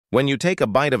When you take a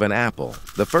bite of an apple,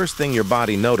 the first thing your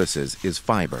body notices is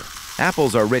fiber.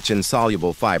 Apples are rich in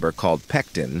soluble fiber called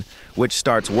pectin, which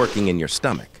starts working in your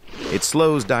stomach. It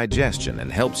slows digestion and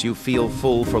helps you feel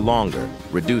full for longer,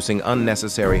 reducing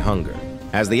unnecessary hunger.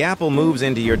 As the apple moves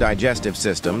into your digestive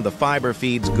system, the fiber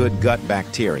feeds good gut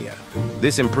bacteria.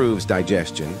 This improves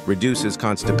digestion, reduces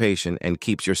constipation, and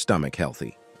keeps your stomach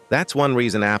healthy. That's one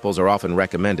reason apples are often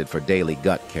recommended for daily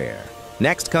gut care.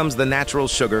 Next comes the natural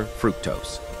sugar,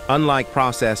 fructose. Unlike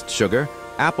processed sugar,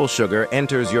 apple sugar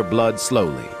enters your blood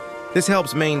slowly. This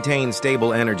helps maintain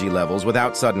stable energy levels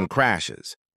without sudden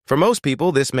crashes. For most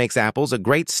people, this makes apples a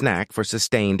great snack for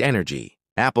sustained energy.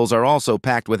 Apples are also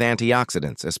packed with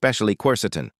antioxidants, especially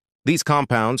quercetin. These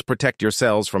compounds protect your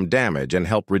cells from damage and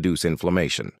help reduce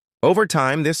inflammation. Over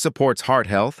time, this supports heart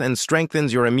health and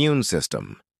strengthens your immune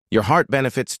system. Your heart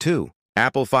benefits too.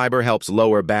 Apple fiber helps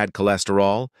lower bad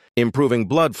cholesterol, improving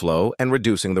blood flow and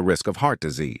reducing the risk of heart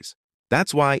disease.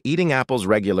 That's why eating apples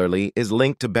regularly is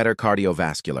linked to better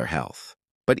cardiovascular health.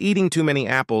 But eating too many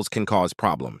apples can cause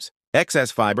problems.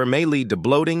 Excess fiber may lead to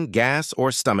bloating, gas,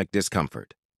 or stomach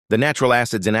discomfort. The natural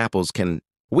acids in apples can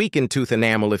weaken tooth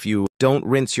enamel if you don't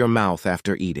rinse your mouth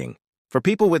after eating. For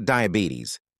people with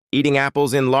diabetes, eating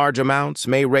apples in large amounts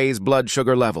may raise blood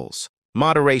sugar levels.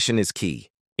 Moderation is key.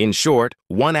 In short,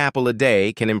 one apple a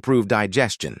day can improve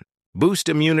digestion, boost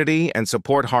immunity, and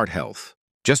support heart health.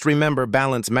 Just remember,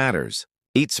 balance matters.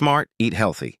 Eat smart, eat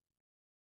healthy.